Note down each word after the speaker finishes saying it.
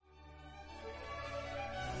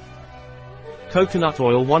Coconut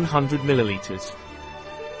oil 100 ml.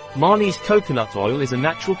 MARNYS coconut oil is a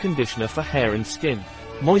natural conditioner for hair and skin.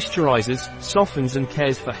 Moisturizes, softens and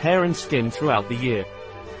cares for hair and skin throughout the year.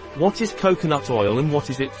 What is coconut oil and what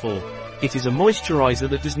is it for? It is a moisturizer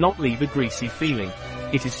that does not leave a greasy feeling.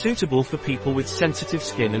 It is suitable for people with sensitive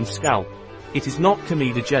skin and scalp. It is not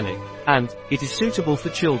comedogenic. And, it is suitable for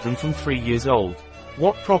children from 3 years old.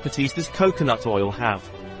 What properties does coconut oil have?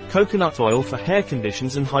 Coconut oil for hair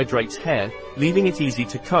conditions and hydrates hair, leaving it easy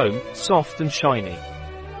to comb, soft and shiny.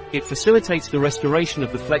 It facilitates the restoration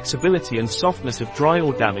of the flexibility and softness of dry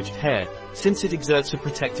or damaged hair, since it exerts a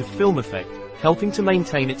protective film effect, helping to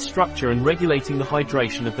maintain its structure and regulating the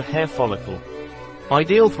hydration of the hair follicle.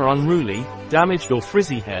 Ideal for unruly, damaged or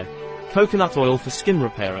frizzy hair, coconut oil for skin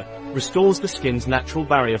repairer, restores the skin's natural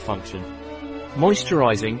barrier function.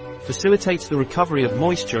 Moisturizing, facilitates the recovery of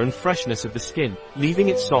moisture and freshness of the skin, leaving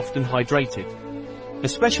it soft and hydrated.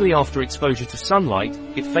 Especially after exposure to sunlight,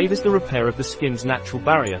 it favors the repair of the skin's natural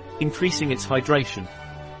barrier, increasing its hydration.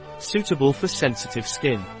 Suitable for sensitive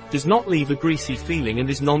skin. Does not leave a greasy feeling and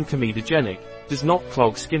is non-comedogenic, does not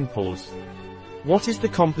clog skin pores. What is the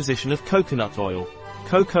composition of coconut oil?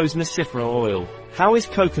 Cocos nucifera oil. How is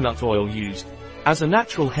coconut oil used? As a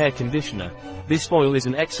natural hair conditioner, this oil is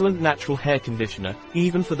an excellent natural hair conditioner,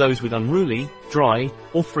 even for those with unruly, dry,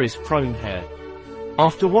 or frizz-prone hair.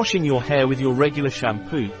 After washing your hair with your regular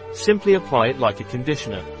shampoo, simply apply it like a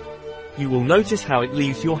conditioner. You will notice how it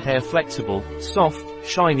leaves your hair flexible, soft,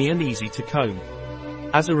 shiny and easy to comb.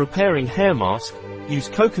 As a repairing hair mask, use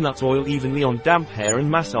coconut oil evenly on damp hair and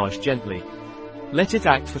massage gently. Let it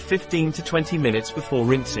act for 15 to 20 minutes before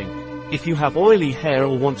rinsing. If you have oily hair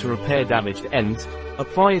or want to repair damaged ends,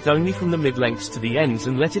 apply it only from the mid-lengths to the ends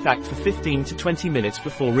and let it act for 15 to 20 minutes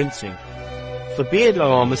before rinsing. For beard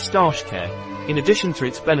or moustache care, in addition to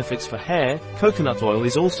its benefits for hair, coconut oil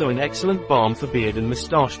is also an excellent balm for beard and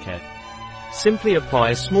moustache care. Simply apply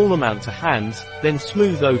a small amount to hands, then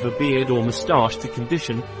smooth over beard or moustache to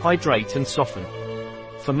condition, hydrate and soften.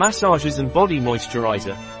 For massages and body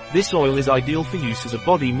moisturizer, this oil is ideal for use as a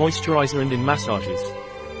body moisturizer and in massages.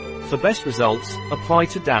 For best results, apply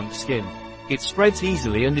to damp skin. It spreads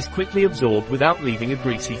easily and is quickly absorbed without leaving a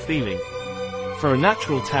greasy feeling. For a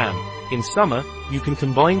natural tan, in summer, you can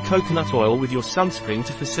combine coconut oil with your sunscreen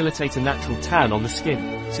to facilitate a natural tan on the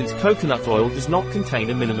skin, since coconut oil does not contain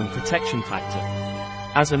a minimum protection factor.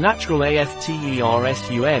 As a natural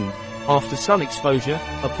aftersun, after sun exposure,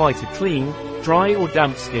 apply to clean, dry or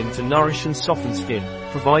damp skin to nourish and soften skin,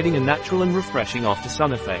 providing a natural and refreshing after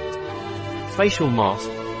sun effect. Facial mask.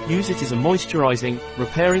 Use it as a moisturizing,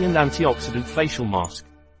 repairing and antioxidant facial mask.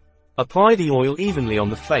 Apply the oil evenly on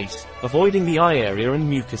the face, avoiding the eye area and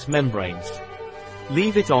mucous membranes.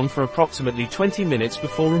 Leave it on for approximately 20 minutes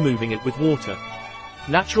before removing it with water.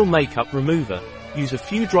 Natural makeup remover. Use a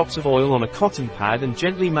few drops of oil on a cotton pad and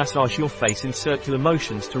gently massage your face in circular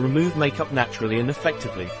motions to remove makeup naturally and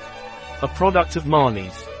effectively. A product of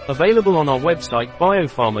MARNYS. Available on our website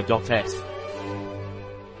biopharma.s.